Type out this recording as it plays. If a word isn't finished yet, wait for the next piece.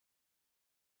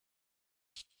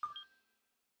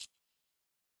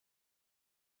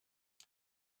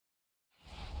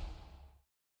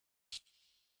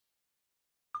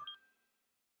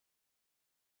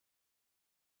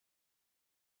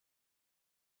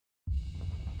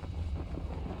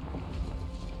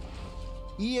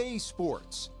EA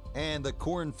Sports and the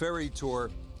Korn Ferry Tour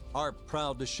are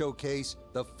proud to showcase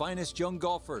the finest young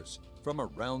golfers from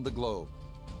around the globe.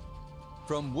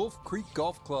 From Wolf Creek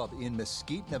Golf Club in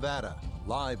Mesquite, Nevada,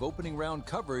 live opening round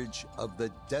coverage of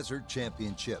the Desert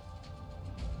Championship.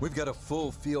 We've got a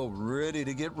full field ready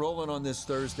to get rolling on this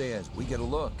Thursday as we get a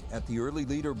look at the early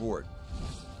leaderboard.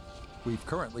 We've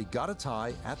currently got a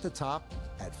tie at the top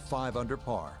at 5 under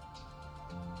par.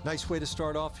 Nice way to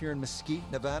start off here in Mesquite,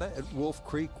 Nevada at Wolf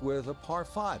Creek with a par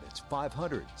 5. It's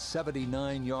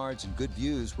 579 yards and good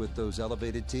views with those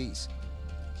elevated tees.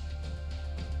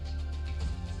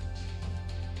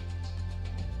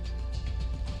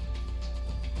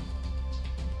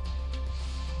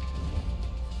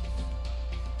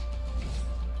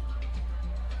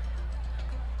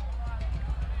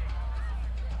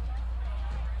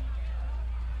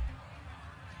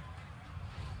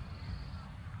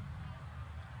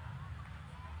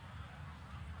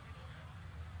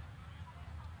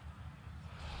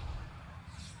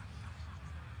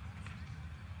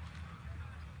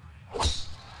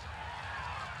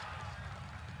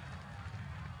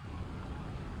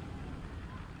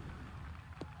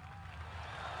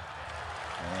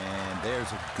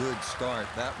 There's a good start,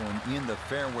 that one in the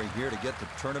fairway here to get the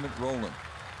tournament rolling.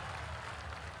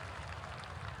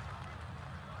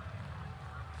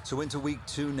 So into week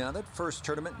 2 now. That first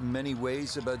tournament in many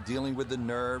ways about dealing with the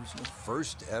nerves.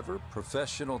 First ever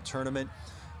professional tournament.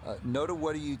 Nota,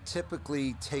 what do you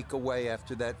typically take away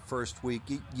after that first week?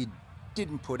 You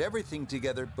didn't put everything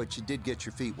together, but you did get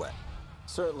your feet wet.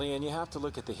 Certainly, and you have to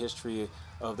look at the history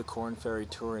of the Korn Ferry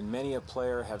Tour, and many a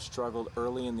player have struggled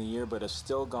early in the year but have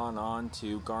still gone on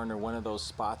to garner one of those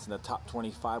spots in the top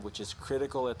 25, which is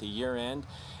critical at the year end.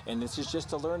 And this is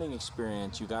just a learning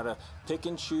experience. You got to pick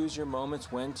and choose your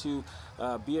moments, when to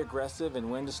be aggressive and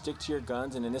when to stick to your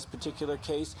guns. And in this particular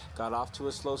case, got off to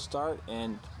a slow start,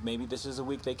 and maybe this is a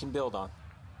week they can build on.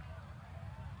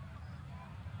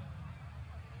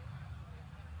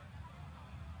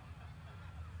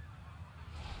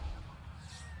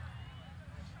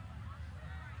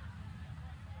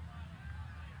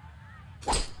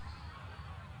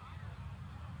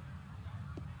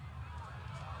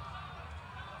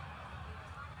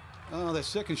 Oh, that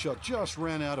second shot just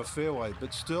ran out of fairway,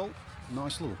 but still,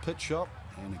 nice little pitch shot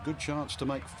and a good chance to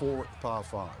make 4 at the par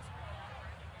 5.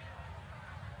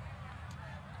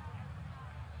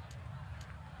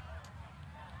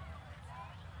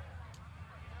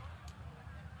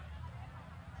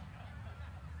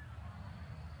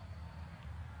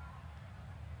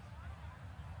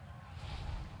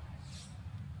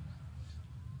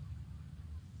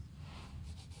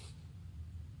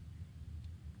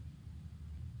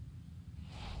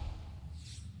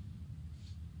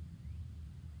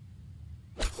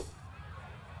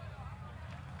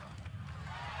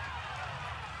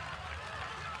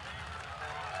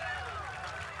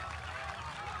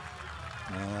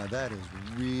 That is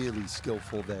really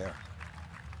skillful there.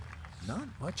 Not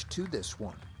much to this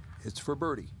one. It's for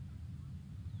birdie.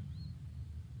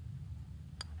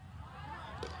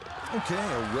 Okay,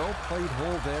 a well-played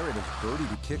hole there. It is birdie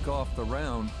to kick off the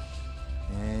round,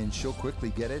 and she'll quickly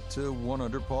get it to 1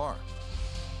 under par.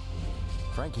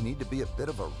 Frank, you need to be a bit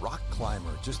of a rock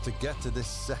climber just to get to this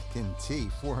second tee.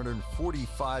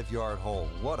 445-yard hole.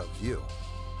 What a view.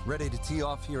 Ready to tee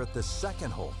off here at the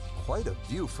second hole. Quite a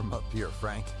view from up here,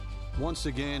 Frank. Once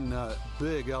again,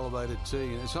 big elevated tee,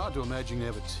 and it's hard to imagine you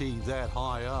have a tee that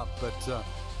high up, but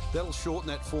that'll shorten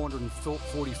that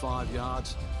 445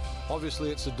 yards.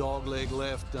 Obviously, it's a dog leg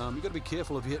left. You've got to be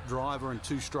careful if you hit driver and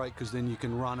 2 straight, because then you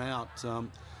can run out.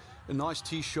 A nice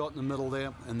tee shot in the middle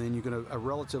there, and then you've got a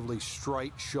relatively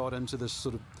straight shot into this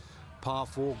sort of par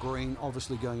 4 green,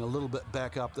 obviously going a little bit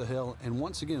back up the hill. And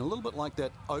once again, a little bit like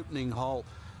that opening hole,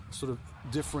 sort of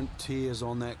different tiers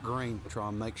on that green. Try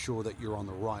and make sure that you're on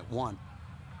the right one.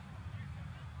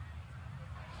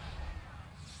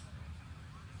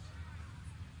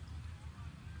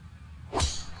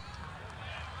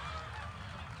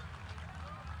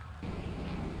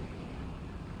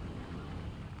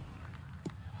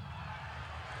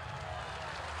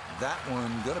 That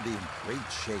one going to be in great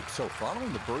shape. So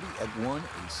following the birdie at 1,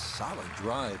 a solid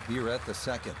drive here at the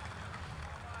second.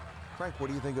 Frank, what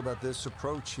do you think about this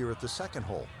approach here at the second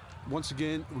hole? Once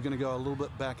again, we're going to go a little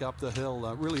bit back up the hill.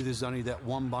 Really, there's only that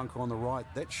one bunker on the right.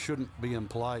 That shouldn't be in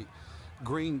play.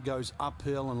 Green goes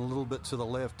uphill and a little bit to the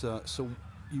left. So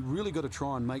you really got to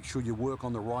try and make sure you work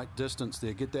on the right distance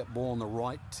there. Get that ball on the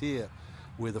right tier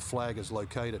where the flag is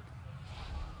located.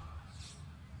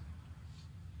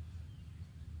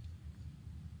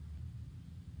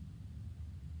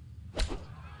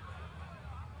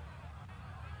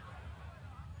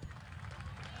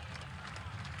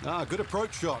 Good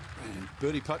approach shot. And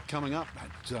birdie putt coming up.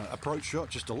 Approach shot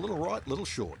just a little right, little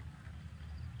short.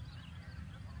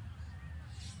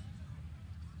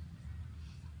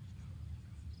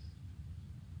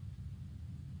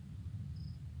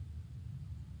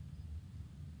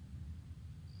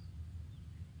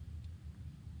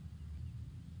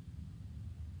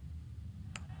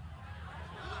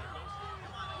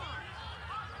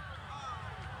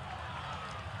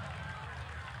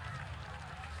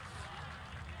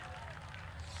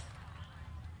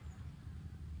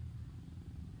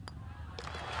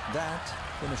 That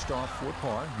finished off for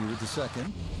par here at the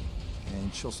second,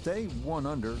 and she'll stay 1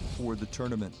 under for the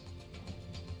tournament.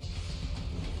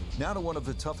 Now to one of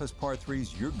the toughest par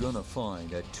threes you're gonna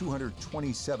find at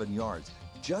 227 yards.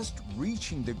 Just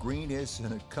reaching the green is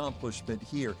an accomplishment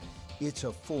here. It's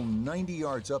a full 90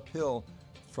 yards uphill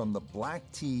from the black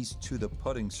tees to the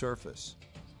putting surface.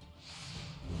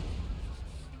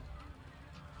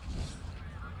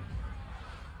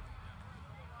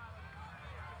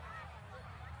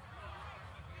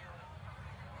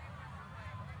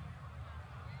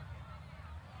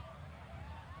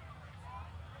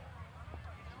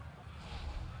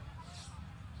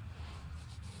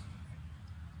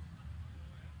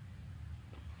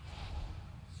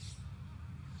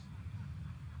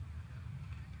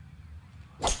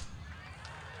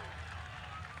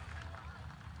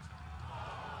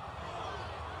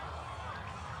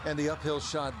 And the uphill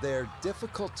shot there,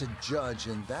 difficult to judge,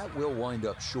 and that will wind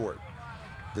up short.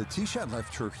 The tee shot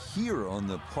left her here on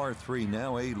the par 3,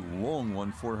 now a long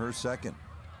one for her second.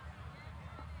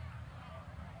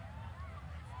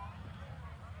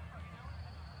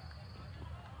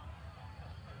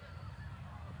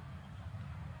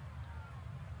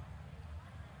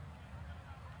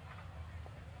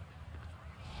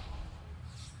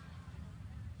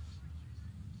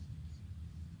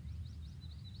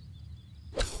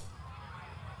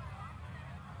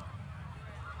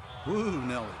 Woo,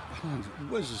 Nelly.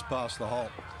 Whizzes past the hole.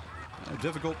 A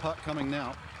difficult putt coming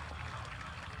now.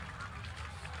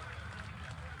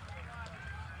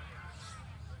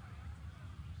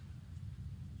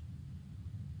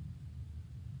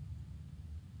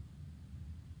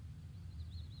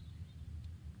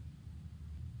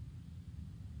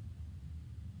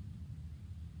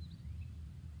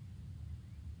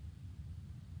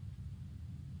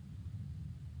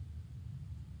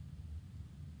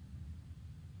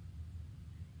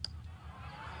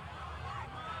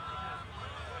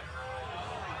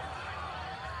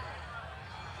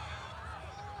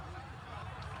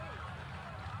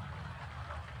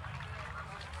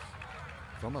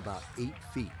 From about 8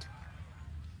 feet.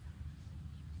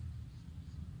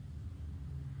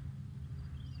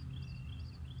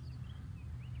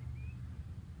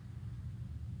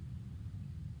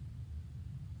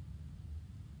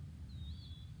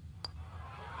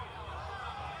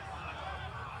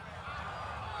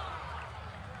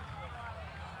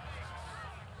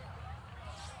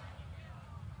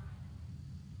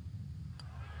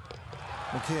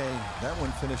 Okay, that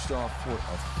one finished off for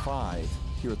a 5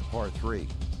 here at the par 3.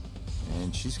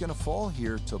 And she's going to fall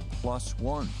here to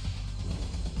 +1.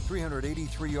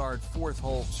 383-yard fourth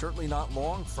hole. Certainly not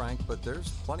long, Frank, but there's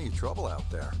plenty of trouble out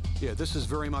there. Yeah, this is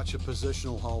very much a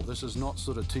positional hole. This is not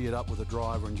sort of tee it up with a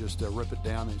driver and just rip it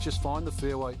down. It's just find the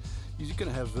fairway. You're going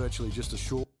to have virtually just a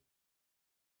short.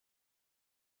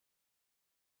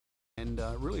 And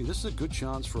really, this is a good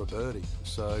chance for a birdie.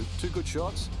 So 2 good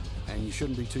shots, and you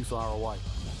shouldn't be too far away.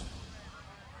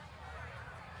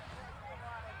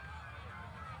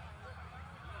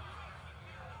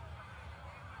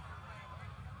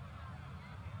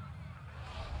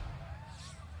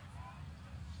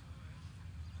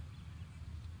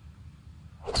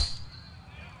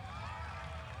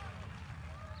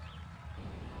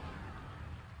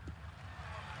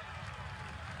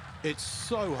 It's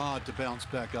so hard to bounce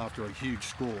back after a huge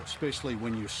score, especially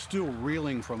when you're still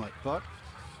reeling from it. But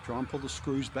try and pull the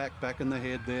screws back in the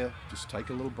head there. Just take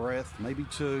a little breath, maybe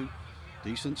 2.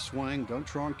 Decent swing. Don't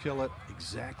try and kill it.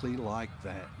 Exactly like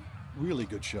that. Really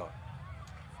good shot.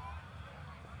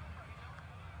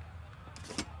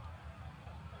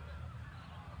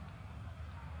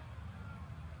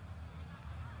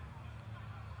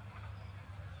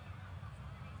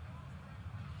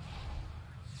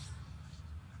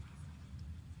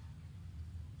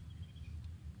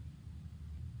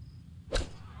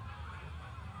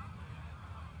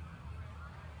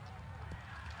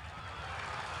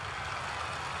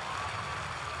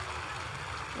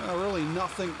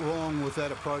 nothing wrong with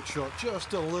that approach shot.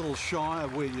 Just a little shy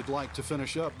of where you'd like to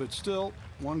finish up, but still,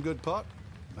 one good putt,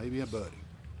 maybe a birdie.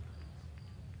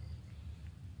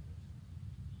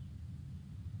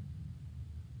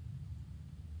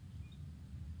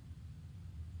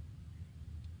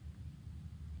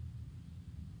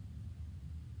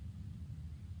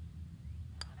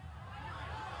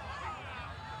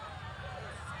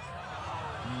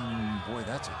 Boy,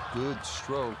 that's a good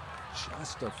stroke.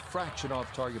 Just a fraction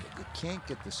off target, but you can't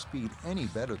get the speed any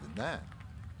better than that.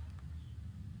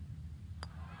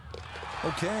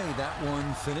 Okay, that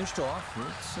one finished off.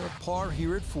 It's a par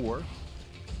here at 4,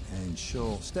 and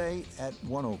she'll stay at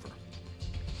 1 over.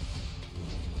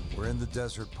 We're in the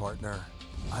desert, partner.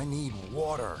 I need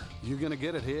water. You're going to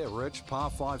get it here, Rich. Par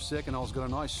 5 second hole's got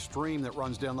a nice stream that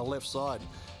runs down the left side,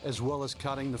 as well as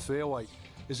cutting the fairway.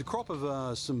 There's a crop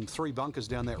of some 3 bunkers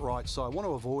down that right side. I want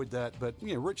to avoid that, but,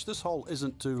 you know, Rich, this hole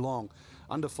isn't too long.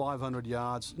 Under 500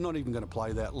 yards, not even going to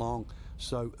play that long,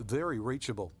 so very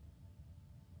reachable.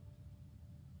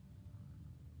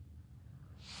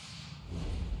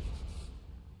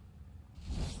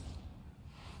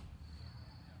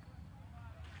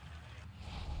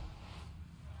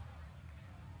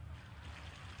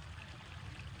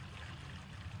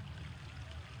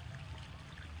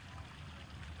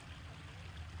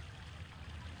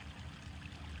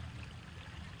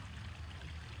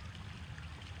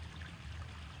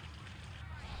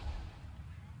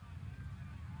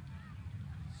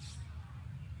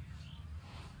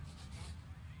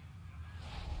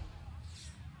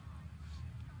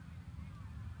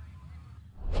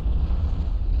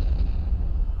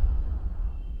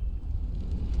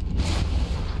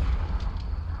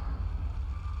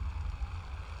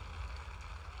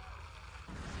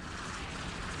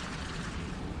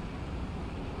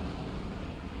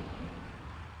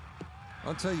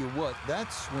 I'll tell you what,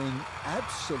 that swing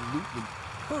absolutely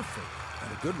perfect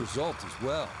and a good result as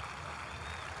well.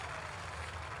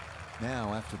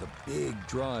 Now, after the big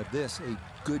drive, this a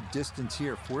good distance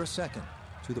here for a second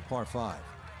to the par 5.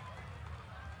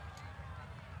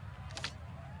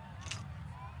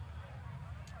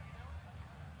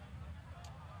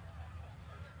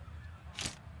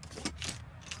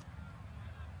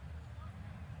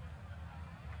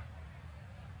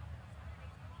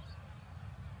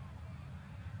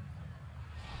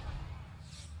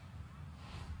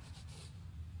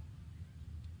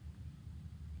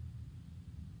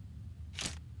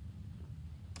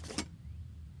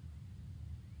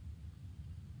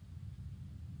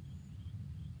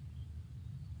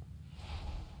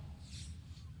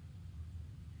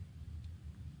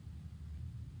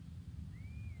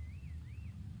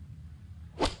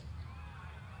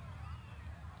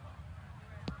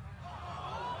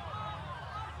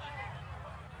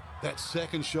 That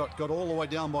second shot got all the way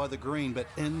down by the green, but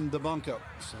in the bunker.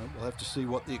 So we'll have to see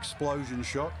what the explosion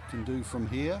shot can do from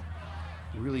here.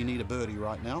 You really need a birdie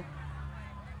right now.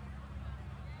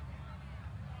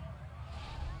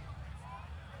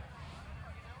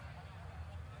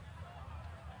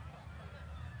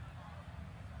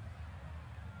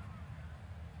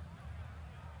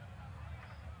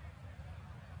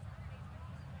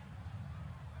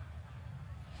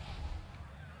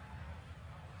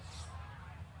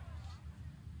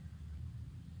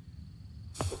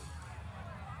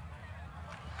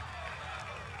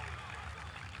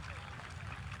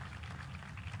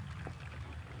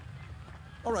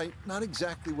 All right, not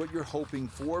exactly what you're hoping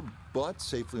for, but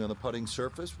safely on the putting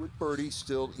surface with birdie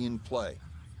still in play.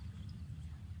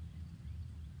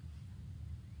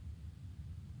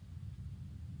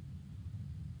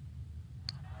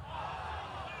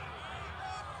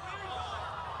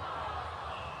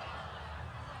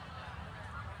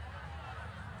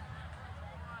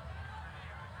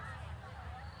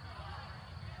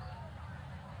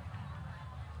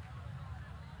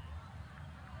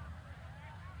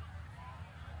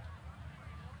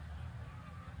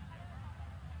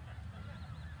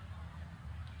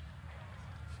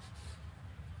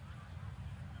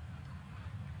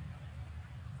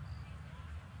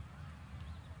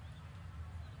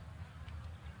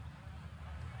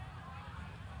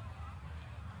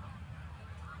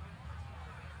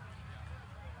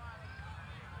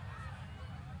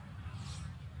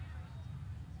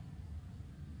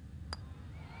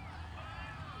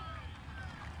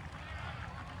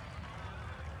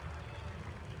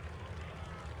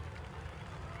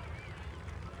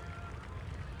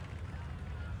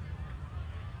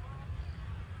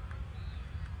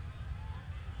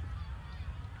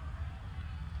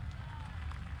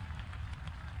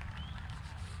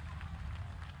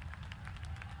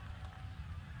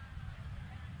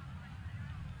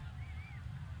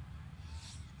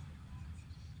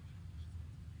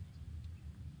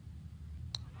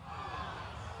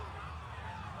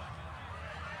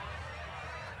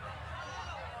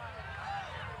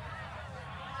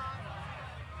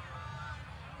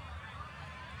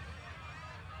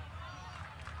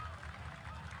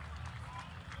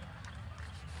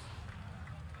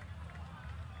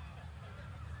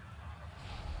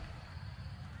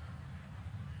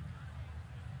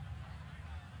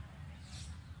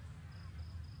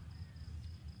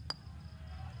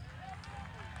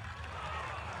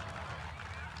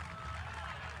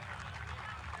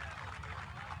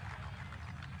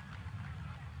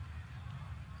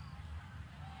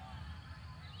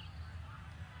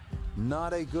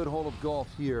 Not a good hole of golf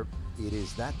here. It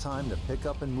is that time to pick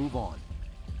up and move on.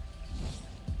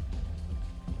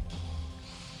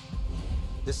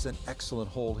 This is an excellent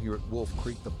hole here at Wolf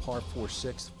Creek, the par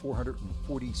 4-6,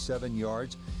 447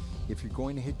 yards. If you're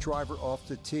going to hit driver off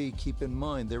the tee, keep in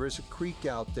mind there is a creek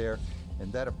out there,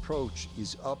 and that approach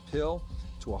is uphill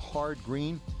to a hard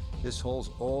green. This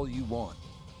hole's all you want.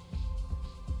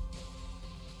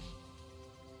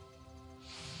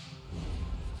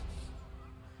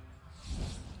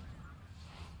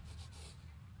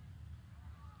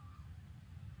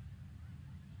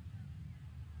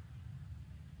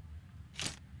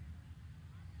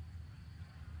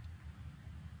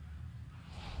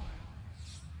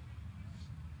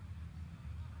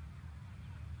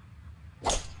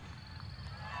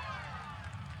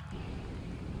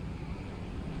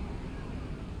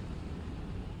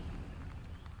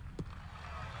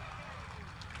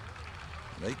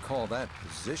 They call that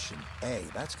position A.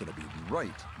 That's going to be right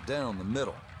down the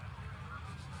middle.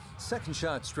 Second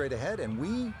shot straight ahead, and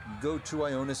we go to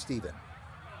Iona Stephen.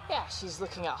 Yeah, she's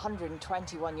looking at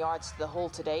 121 yards to the hole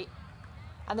to date.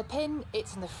 And the pin,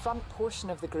 it's in the front portion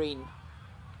of the green.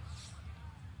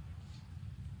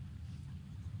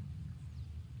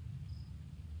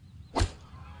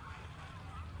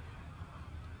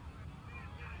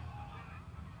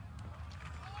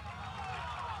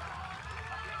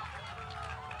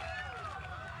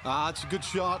 It's a good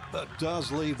shot, but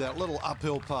does leave that little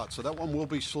uphill putt, so that one will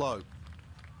be slow.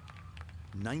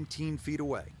 19 feet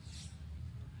away.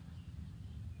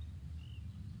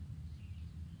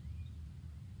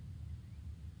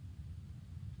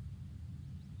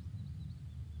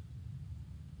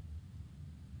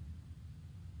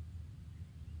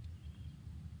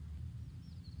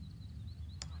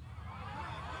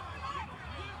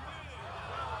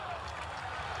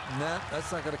 Nah,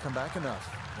 that's not going to come back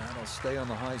enough. That'll stay on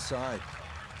the high side.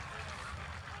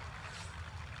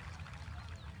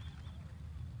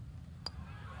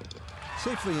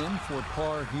 Safely in for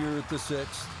par here at the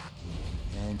 6th.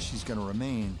 And she's going to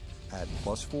remain at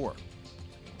 +4.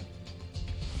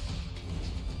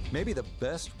 Maybe the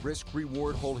best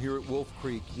risk-reward hole here at Wolf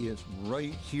Creek is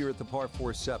right here at the par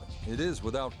 4-7. It is,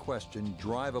 without question,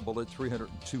 drivable at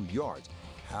 302 yards.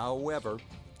 However,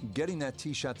 getting that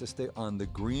tee shot to stay on the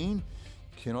green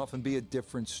can often be a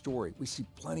different story. We see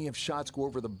plenty of shots go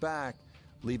over the back,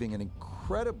 leaving an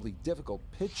incredibly difficult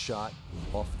pitch shot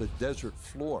off the desert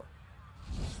floor.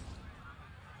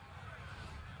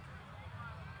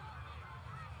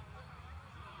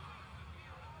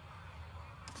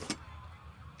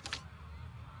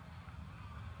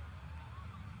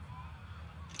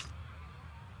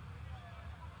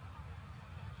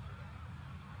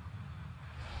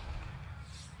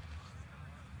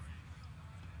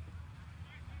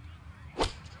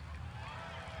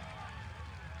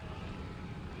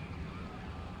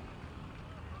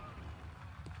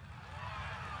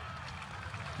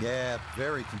 Yeah,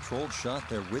 very controlled shot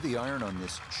there with the iron on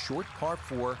this short par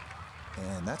 4,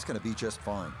 and that's going to be just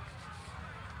fine.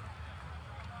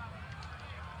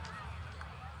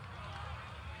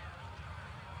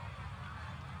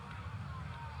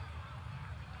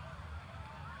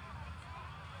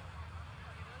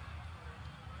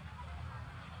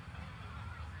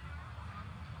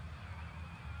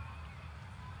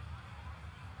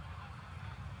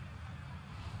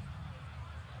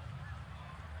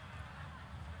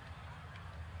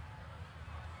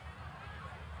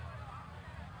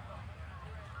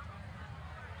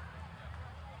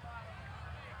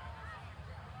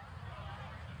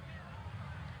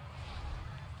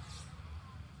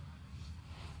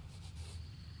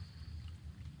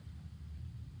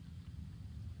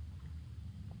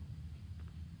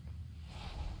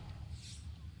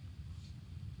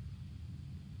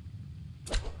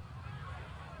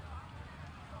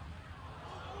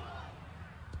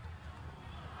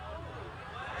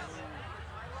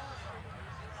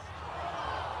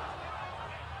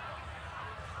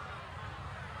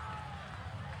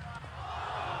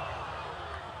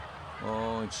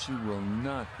 Oh, and she will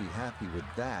not be happy with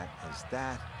that, as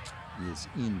that is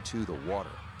into the water.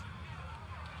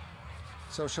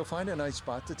 So she'll find a nice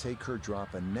spot to take her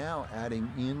drop, and now adding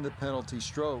in the penalty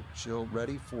stroke, she'll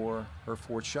ready for her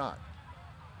 4th shot.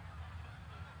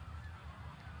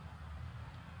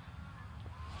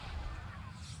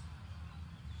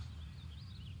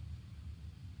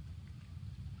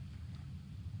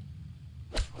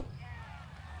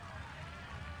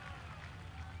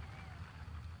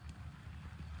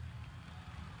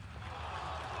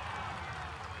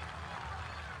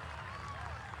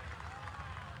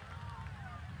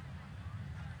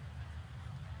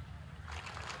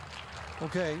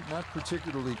 Okay, not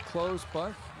particularly close,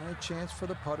 but a chance for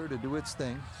the putter to do its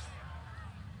thing.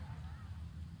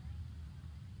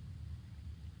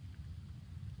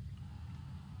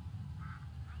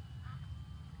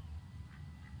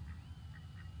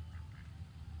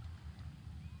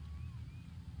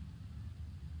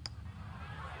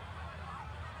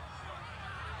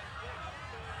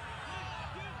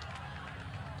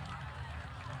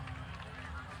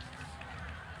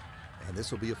 And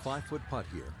this will be a 5-foot putt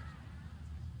here.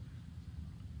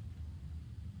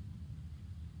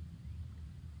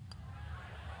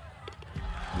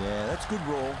 Yeah, that's good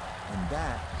roll. And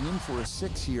that in for a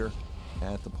 6 here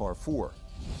at the par 4.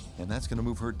 And that's going to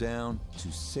move her down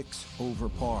to 6 over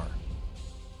par.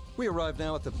 We arrive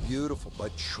now at the beautiful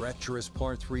but treacherous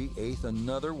par 3 8th,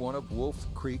 another one of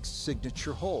Wolf Creek's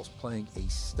signature holes, playing a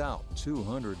stout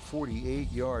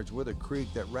 248 yards with a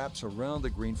creek that wraps around the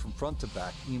green from front to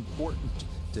back. Important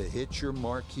to hit your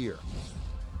mark here.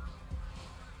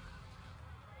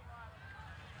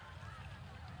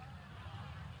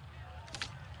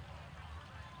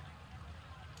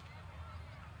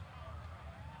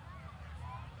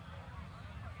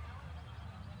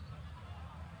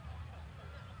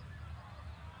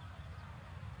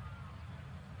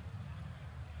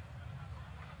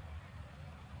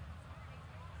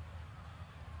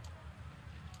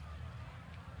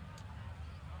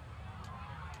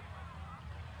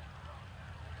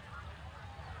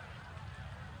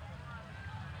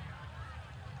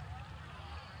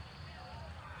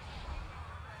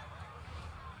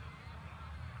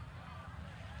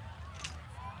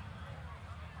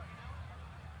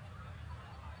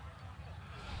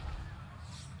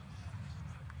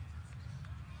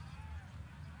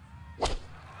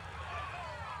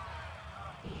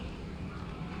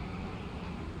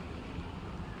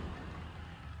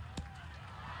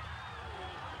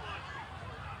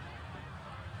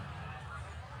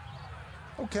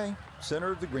 Okay,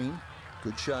 center of the green.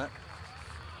 Good shot.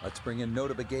 Let's bring in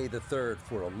Nota Begay the third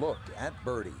for a look at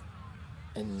birdie.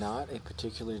 And not a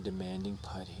particularly demanding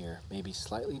putt here. Maybe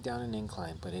slightly down an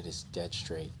incline, but it is dead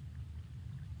straight.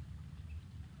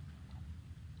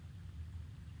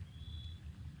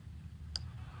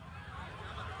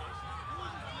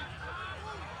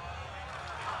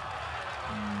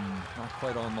 Not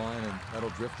quite on line, and that'll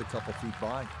drift a couple feet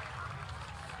by.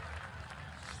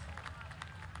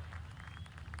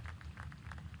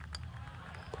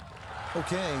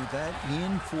 Okay, that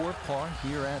in for par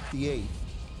here at the 8th.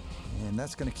 And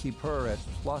that's going to keep her at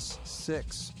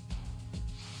 +6.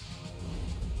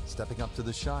 Stepping up to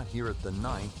the shot here at the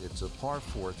 9th, it's a par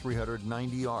 4,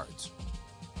 390 yards.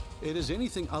 It is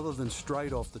anything other than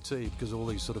straight off the tee because of all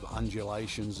these sort of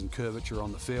undulations and curvature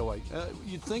on the fairway.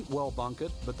 You'd think well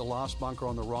bunkered, but the last bunker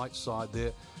on the right side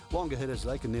there, longer hitters,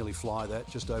 they can nearly fly that,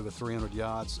 just over 300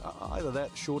 yards. Either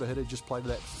that, shorter hitter just play to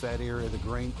that fat area of the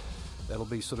green. That'll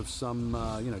be sort of some,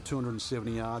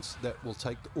 270 yards. That will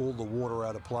take all the water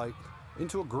out of play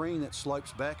into a green that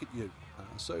slopes back at you.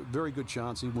 So very good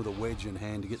chance, even with a wedge in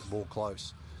hand, to get the ball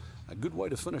close. A good way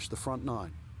to finish the front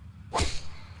 9.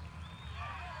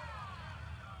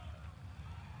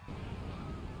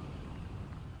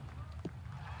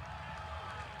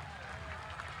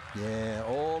 Yeah,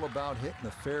 all about hitting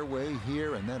the fairway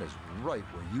here, and that is right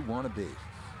where you want to be.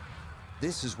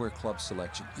 This is where club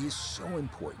selection is so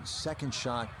important. Second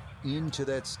shot into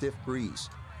that stiff breeze.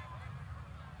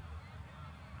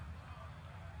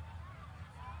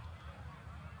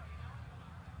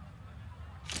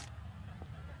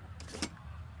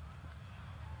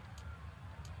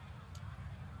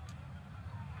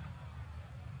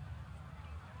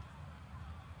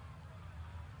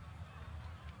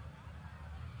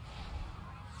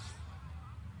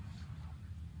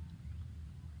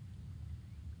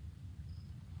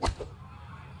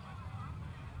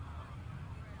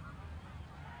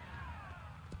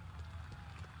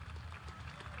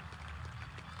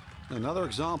 Another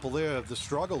example there of the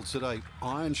struggle today.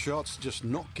 Iron shots just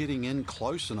not getting in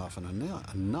close enough, and now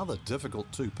another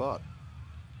difficult 2-putt.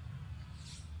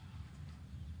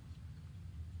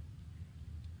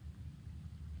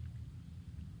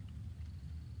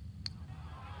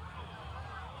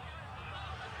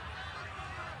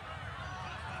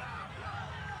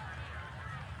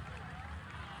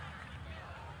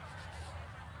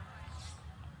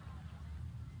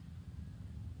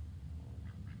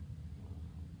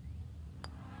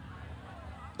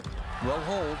 Well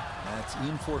hold, that's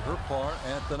in for her par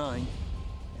at the 9th.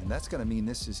 And that's going to mean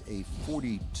this is a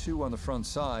 42 on the front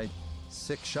side,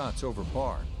 6 shots over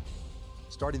par.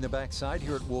 Starting the backside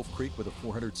here at Wolf Creek with a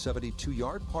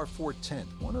 472-yard par 4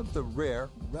 10th. One of the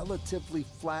rare, relatively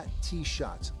flat tee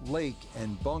shots. Lake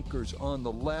and bunkers on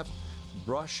the left,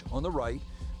 brush on the right,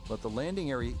 but the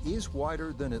landing area is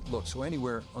wider than it looks, so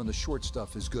anywhere on the short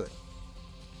stuff is good.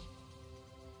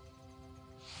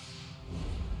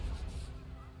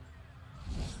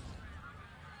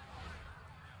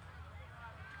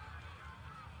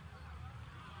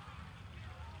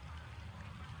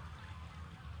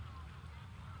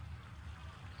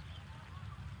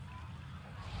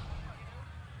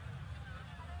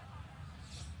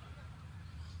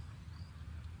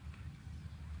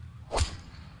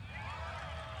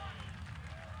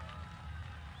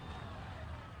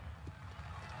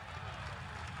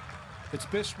 It's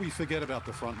best we forget about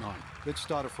the front nine. Let's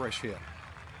start afresh here.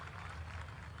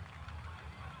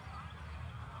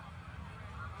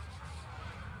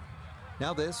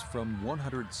 Now this from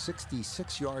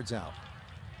 166 yards out.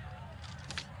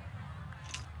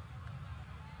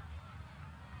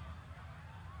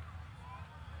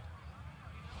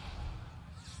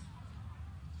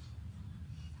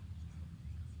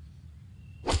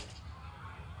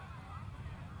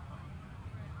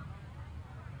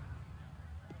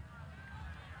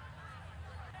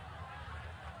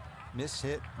 Miss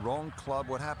hit, wrong club.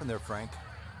 What happened there, Frank?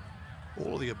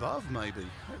 All of the above, maybe.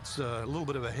 It's a little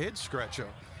bit of a head scratcher.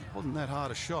 It wasn't that hard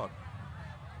a shot.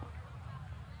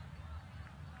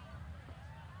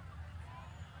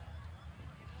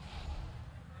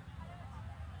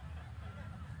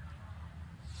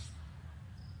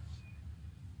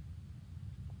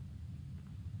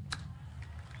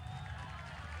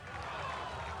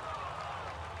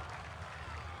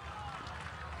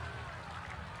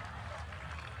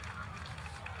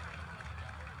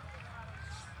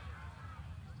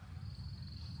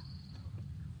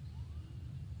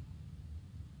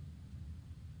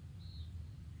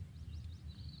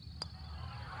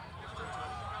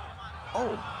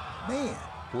 Oh, man.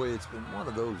 Boy, it's been one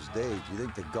of those days. You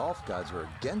think the golf gods are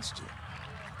against you.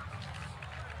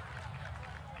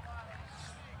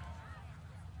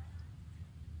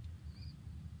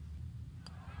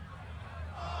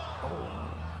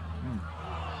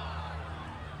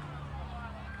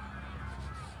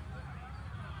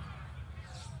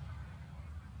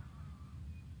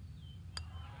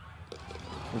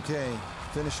 Okay,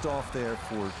 finished off there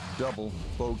for double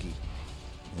bogey.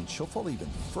 And she'll fall even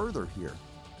further here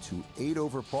to 8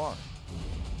 over par.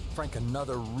 Frank,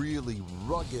 another really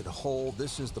rugged hole.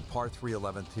 This is the par 3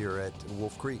 11th here at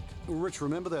Wolf Creek. Rich,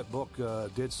 remember that book,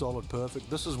 Dead Solid Perfect?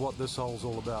 This is what this hole's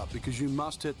all about, because you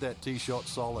must hit that tee shot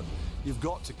solid. You've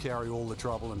got to carry all the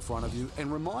trouble in front of you.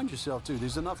 And remind yourself, too,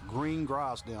 there's enough green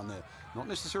grass down there. Not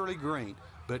necessarily green,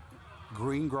 but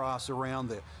green grass around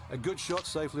there. A good shot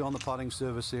safely on the putting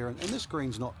surface here, and this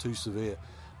green's not too severe.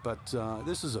 But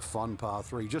this is a fun par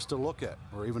 3 just to look at,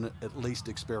 or even at least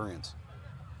experience.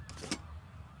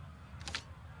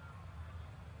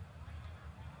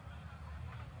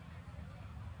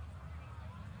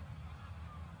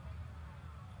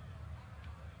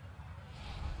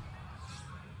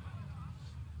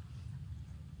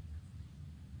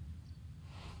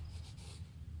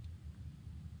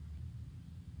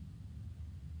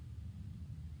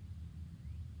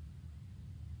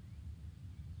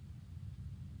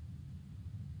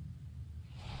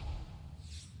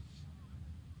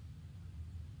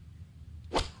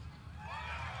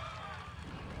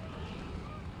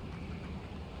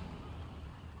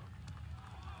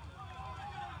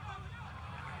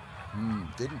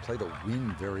 Didn't play the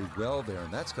wind very well there,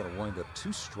 and that's going to wind up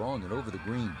too strong and over the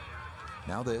green.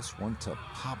 Now this one to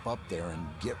pop up there and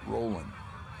get rolling.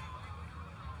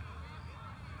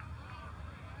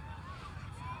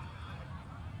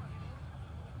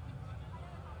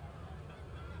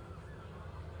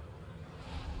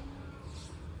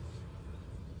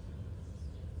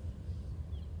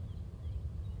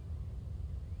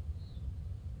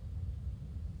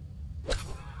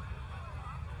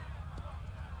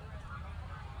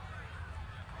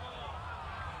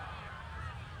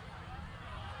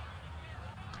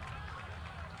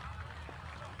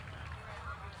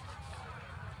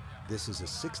 This is a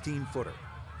 16-footer.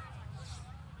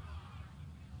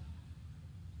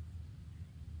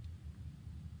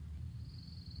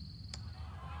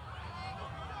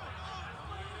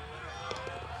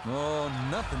 Oh,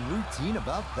 nothing routine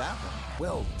about that one.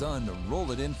 Well done to roll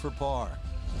it in for par.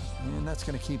 And that's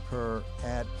going to keep her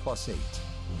at +8.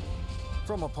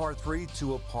 From a par 3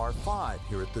 to a par 5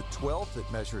 here at the 12th. It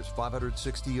measures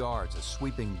 560 yards, a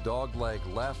sweeping dogleg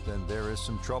left, and there is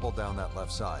some trouble down that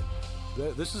left side.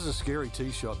 This is a scary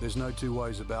tee shot. There's no two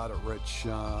ways about it, Rich.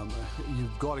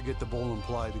 You've got to get the ball in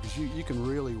play, because you can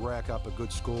really rack up a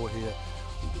good score here.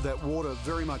 That water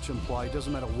very much in play.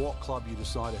 Doesn't matter what club you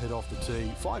decide to hit off the tee.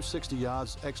 560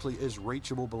 yards actually is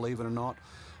reachable, believe it or not.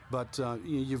 but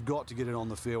you've got to get it on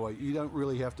the fairway. You don't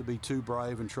really have to be too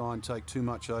brave and try and take too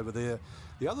much over there.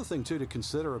 The other thing, too, to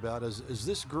consider about is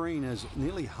this green is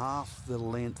nearly half the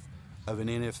length of an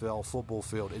NFL football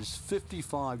field. It's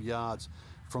 55 yards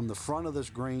from the front of this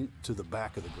green to the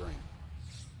back of the green.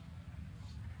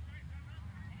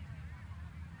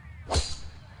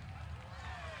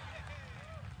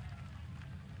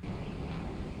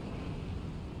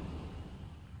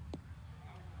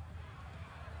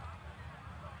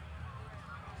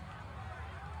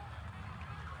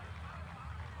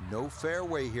 No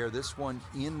fairway here, this one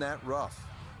in that rough.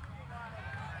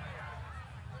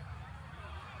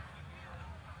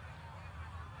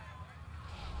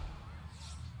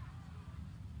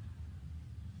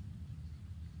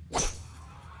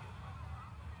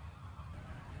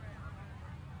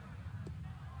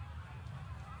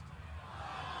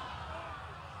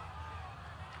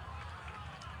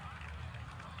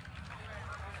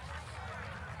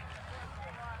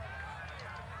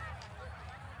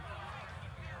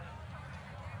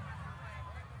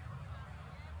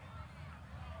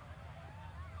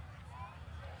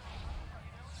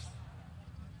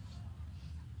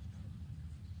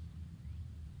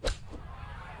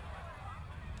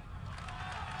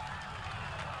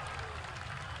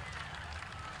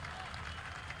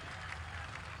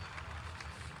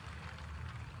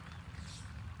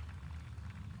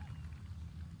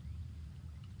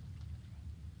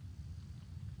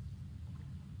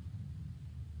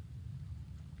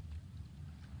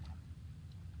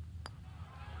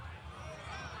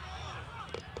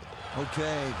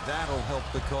 Okay, that'll help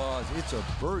the cause. It's a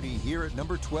birdie here at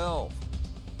number 12.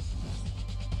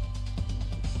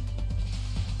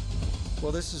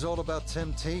 Well, this is all about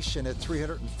temptation at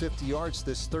 350 yards,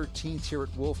 this 13th here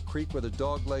at Wolf Creek with a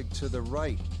dogleg to the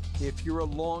right. If you're a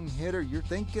long hitter, you're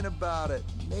thinking about it.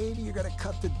 Maybe you're going to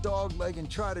cut the dogleg and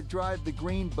try to drive the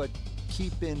green, but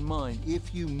keep in mind,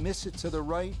 if you miss it to the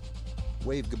right,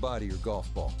 wave goodbye to your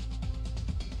golf ball.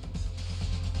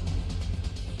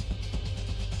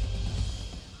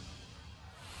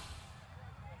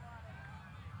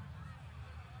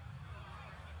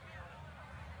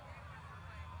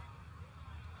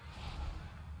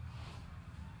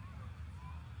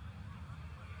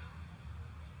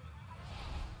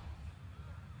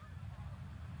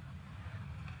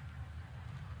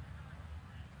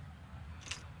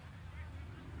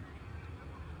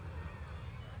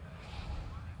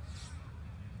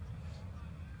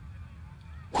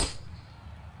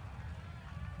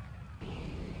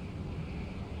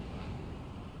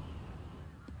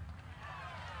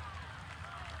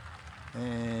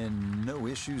 And no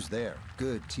issues there.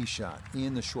 Good tee shot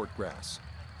in the short grass.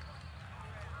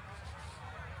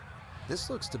 This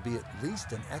looks to be at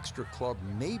least an extra club,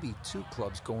 maybe two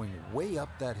clubs going way up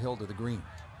that hill to the green.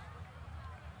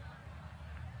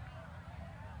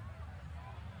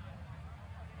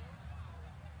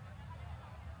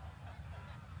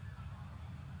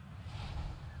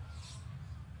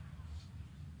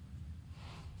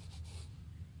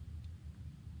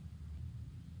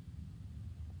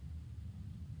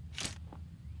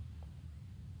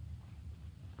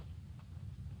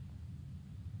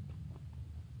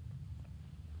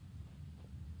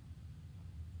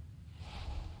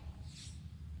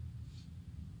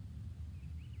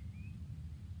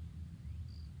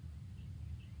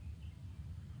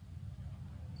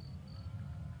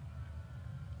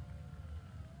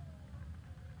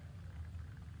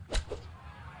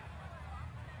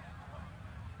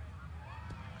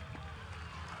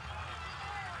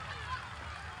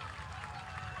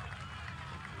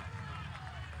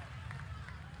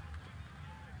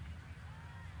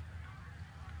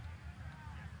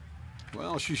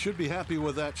 Well, she should be happy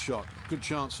with that shot. Good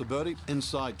chance for birdie,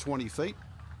 inside 20 feet.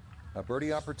 A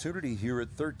birdie opportunity here at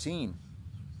 13.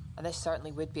 And this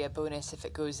certainly would be a bonus if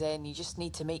it goes in. You just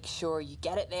need to make sure you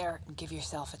get it there and give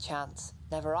yourself a chance.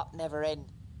 Never up, never in.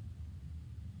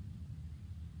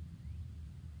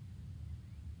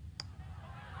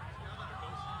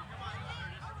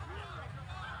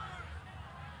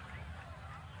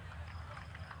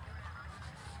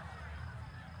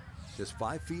 Just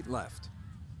 5 feet left.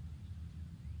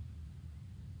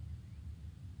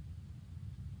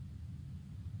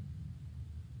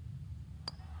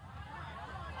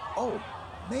 Oh,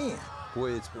 man.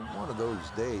 Boy, it's been one of those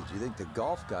days. You think the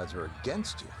golf gods are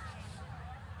against you.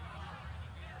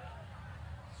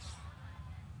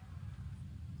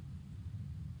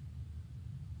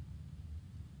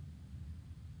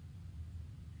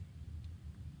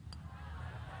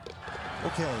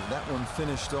 Okay, that one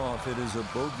finished off. It is a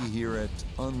bogey here at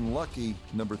unlucky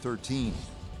number 13.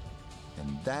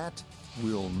 And that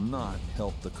will not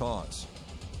help the cause.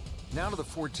 Now to the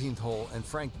 14th hole, and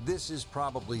Frank, this is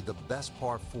probably the best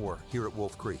par 4 here at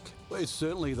Wolf Creek. Well, it's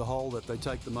certainly the hole that they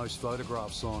take the most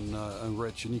photographs on,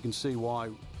 Rich, and you can see why.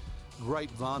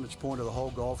 Great vantage point of the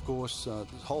whole golf course. The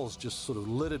hole's just sort of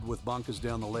littered with bunkers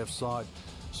down the left side,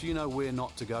 so you know where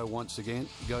not to go once again.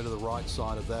 Go to the right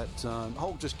side of that.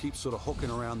 Hole just keeps sort of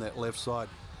hooking around that left side.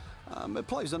 It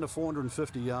plays under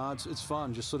 450 yards. It's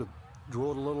fun. Just sort of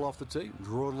draw it a little off the tee,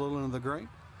 draw it a little into the green,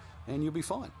 and you'll be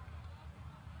fine.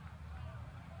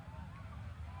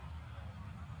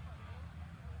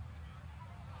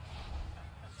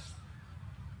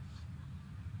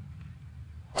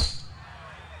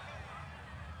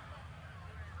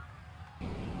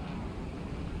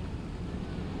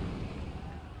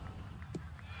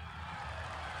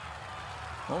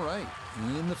 All right,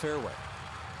 in the fairway.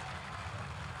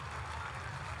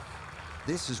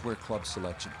 This is where club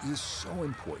selection is so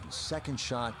important. Second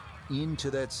shot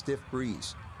into that stiff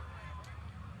breeze.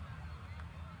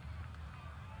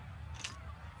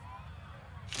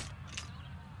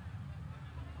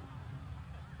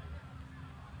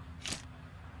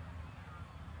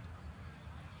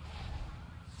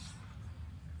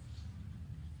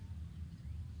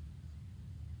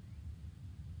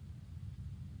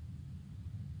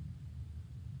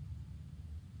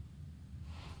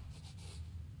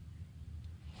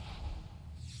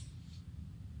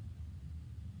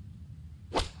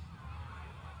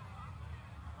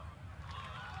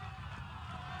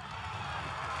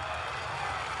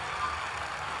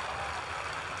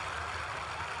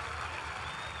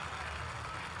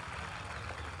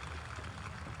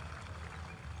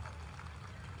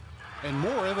 And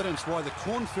more evidence why the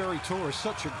Korn Ferry Tour is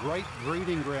such a great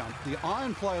breeding ground. The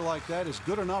iron play like that is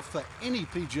good enough for any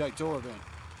PGA Tour event.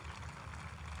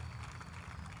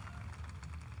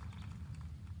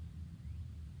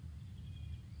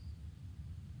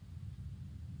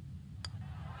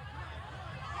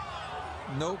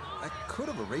 Nope, I could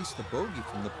have erased the bogey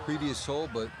from the previous hole,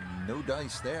 but no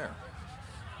dice there.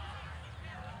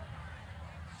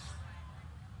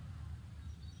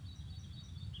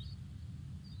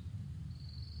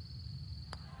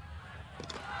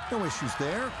 No issues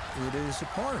there. It is a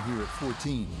par here at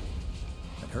 14.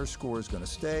 And her score is going to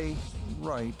stay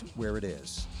right where it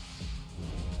is.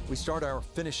 We start our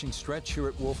finishing stretch here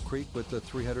at Wolf Creek with the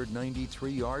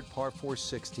 393-yard par 4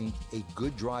 16th. A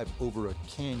good drive over a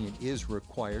canyon is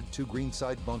required. 2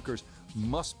 greenside bunkers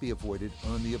must be avoided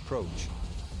on the approach.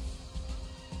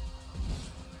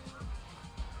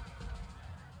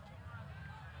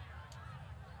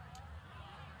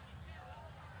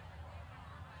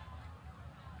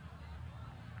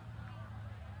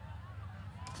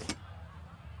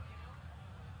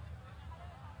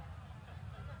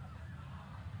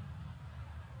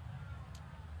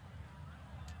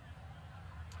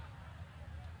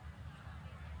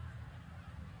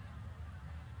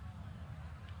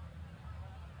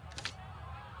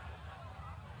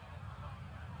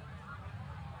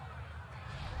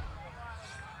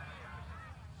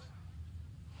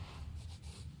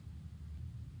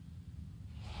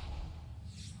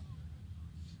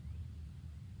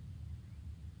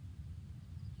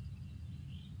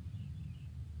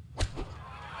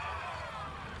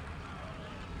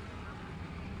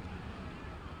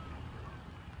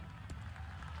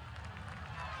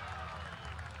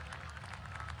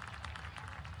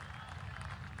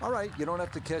 All right, you don't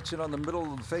have to catch it on the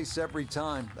middle of the face every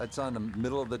time. That's on the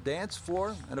middle of the dance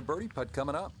floor, and a birdie putt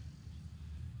coming up.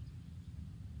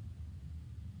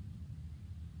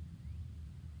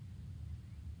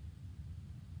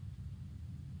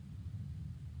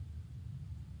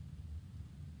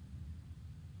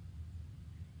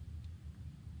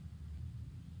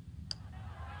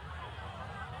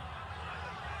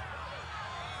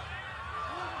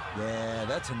 Yeah,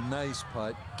 that's a nice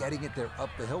putt. Getting it there up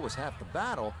the hill was half the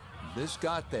battle. This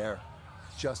got there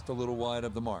just a little wide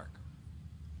of the mark.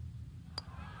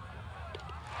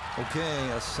 Okay,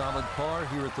 a solid par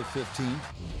here at the 15th.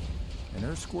 And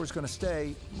her score's going to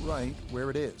stay right where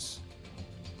it is.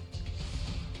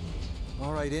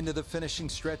 All right, into the finishing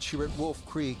stretch here at Wolf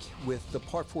Creek with the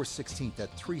par 4 16th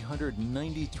at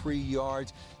 393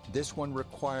 yards. This one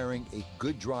requiring a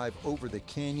good drive over the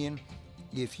canyon.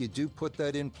 If you do put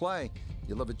that in play,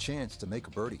 you'll have a chance to make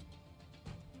a birdie.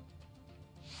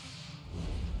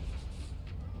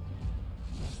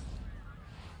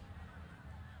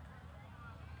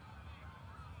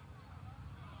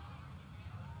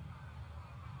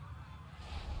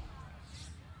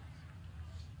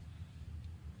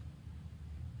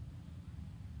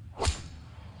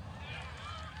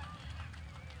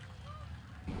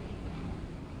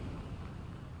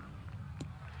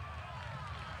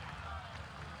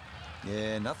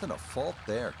 Yeah, nothing to fault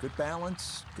there. Good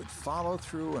balance, good follow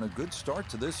through, and a good start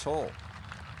to this hole.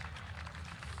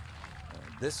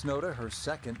 And this Nota, her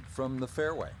second from the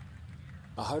fairway.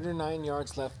 109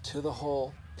 yards left to the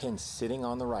hole, pin sitting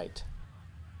on the right.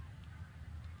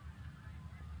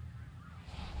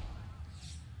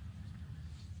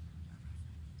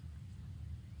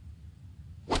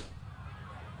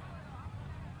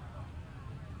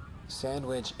 Sand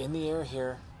wedge in the air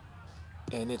here,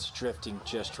 and it's drifting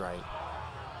just right.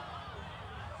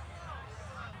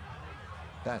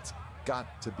 That's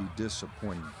got to be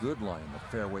disappointing. Good lie in the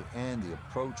fairway, and the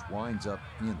approach winds up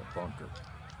in the bunker.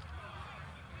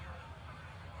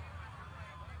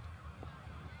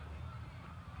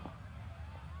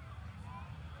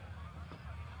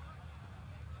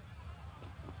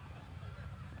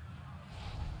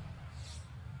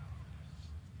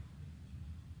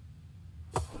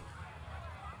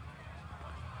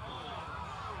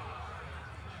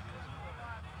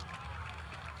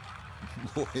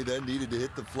 Boy, that needed to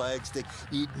hit the flagstick.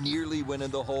 It nearly went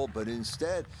in the hole, but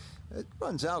instead, it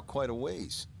runs out quite a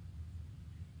ways.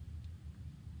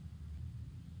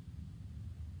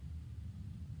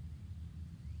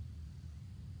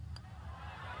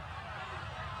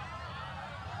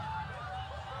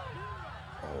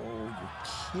 Oh,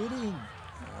 you're kidding.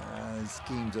 This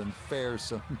game's unfair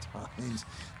sometimes.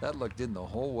 That looked in the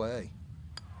whole way.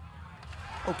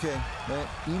 Okay,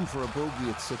 in for a bogey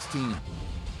at 16.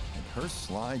 Her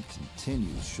slide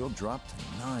continues. She'll drop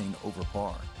to 9 over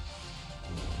par.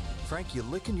 Frank, you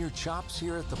licking your chops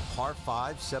here at the par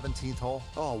 5, 17th hole?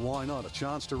 Oh, why not? A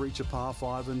chance to reach a par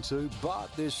 5 and 2, but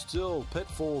there's still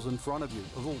pitfalls in front of you.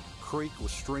 A little creek or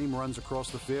stream runs across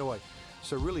the fairway,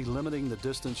 so really limiting the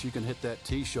distance you can hit that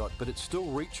tee shot, but it's still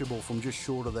reachable from just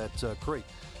short of that creek.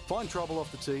 Find trouble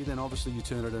off the tee, then obviously you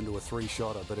turn it into a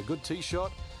 3-shotter, but a good tee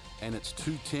shot, and it's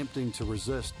too tempting to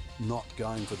resist not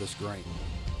going for this green.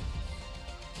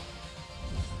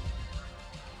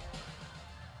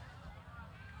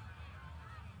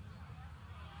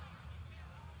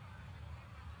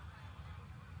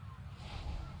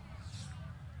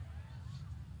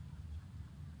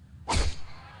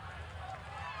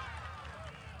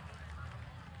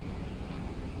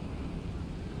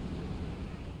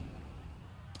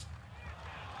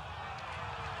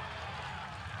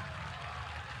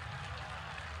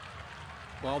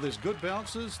 While there's good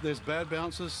bounces, there's bad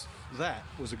bounces. That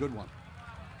was a good one.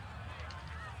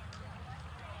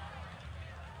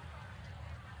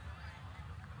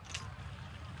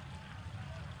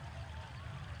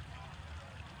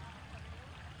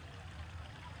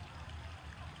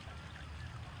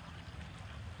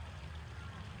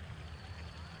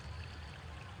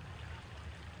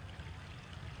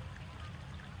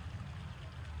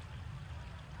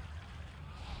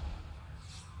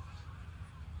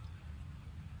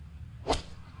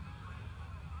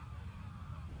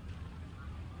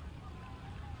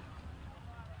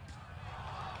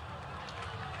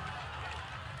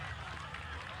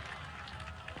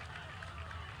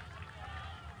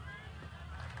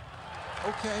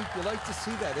 Okay, you like to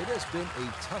see that. It has been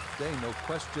a tough day, no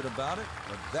question about it,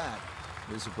 but that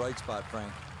is a bright spot,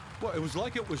 Frank. Well, it was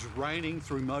like it was raining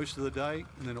through most of the day,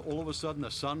 and then all of a sudden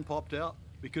the sun popped out,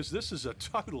 because this is a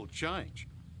total change.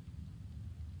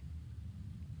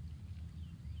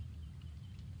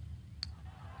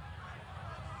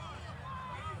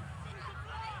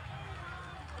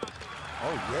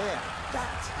 Oh, yeah,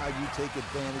 that's how you take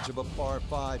advantage of a par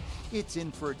 5. It's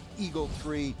in for an Eagle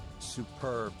 3.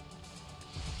 Superb.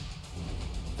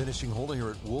 Finishing hole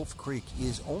here at Wolf Creek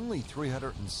is only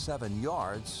 307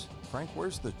 yards. Frank,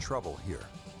 where's the trouble here?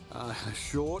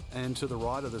 Short and to the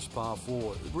right of this par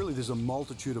 4. Really, there's a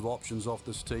multitude of options off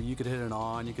this tee. You could hit an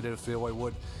iron, you could hit a fairway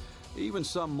wood. Even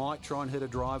some might try and hit a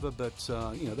driver, but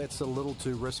you know, that's a little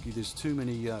too risky. There's too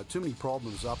many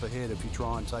problems up ahead if you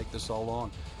try and take this hole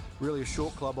on. Really, a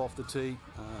short club off the tee,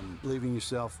 leaving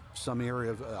yourself some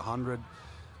area of 100,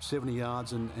 70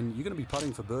 yards, and you're going to be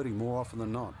putting for birdie more often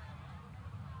than not.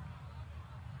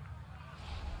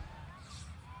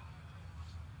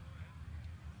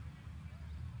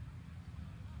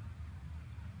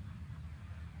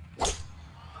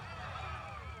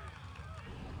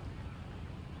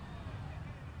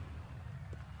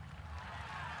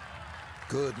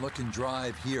 Good looking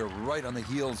drive here, right on the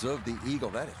heels of the Eagle.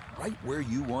 That is right where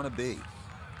you want to be.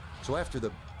 So after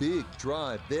the big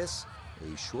drive, this,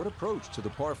 a short approach to the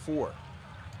par 4.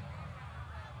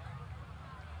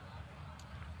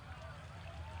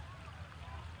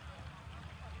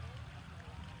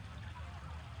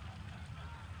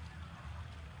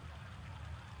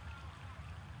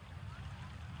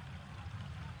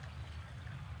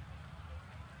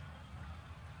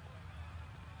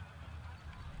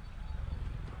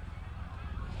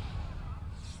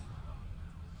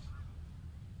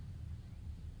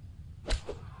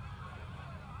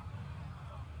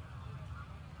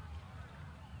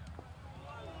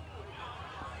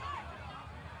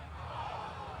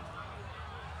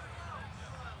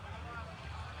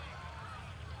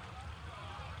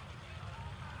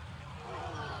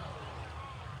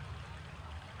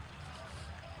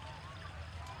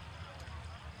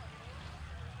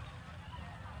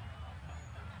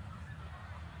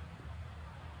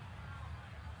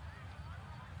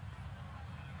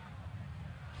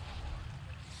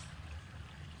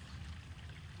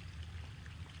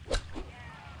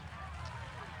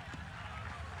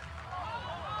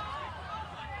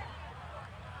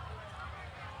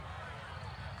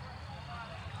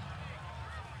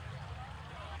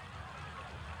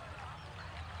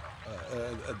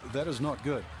 that is not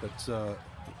good. But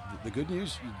the good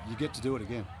news, you get to do it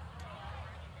again.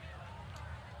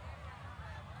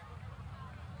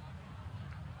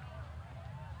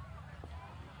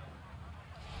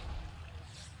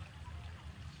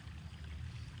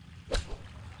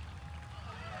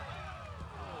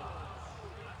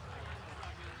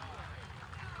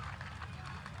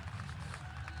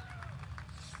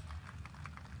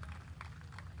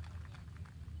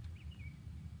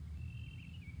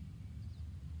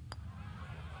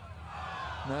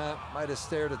 Nah, might have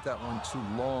stared at that one too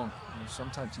long.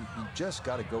 Sometimes you just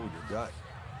got to go with your gut.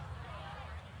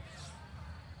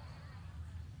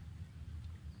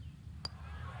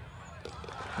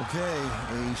 Okay,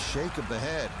 a shake of the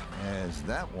head as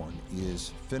that one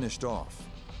is finished off.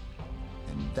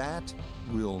 And that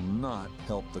will not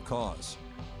help the cause.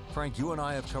 Frank, you and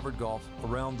I have covered golf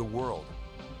around the world.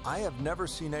 I have never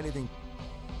seen anything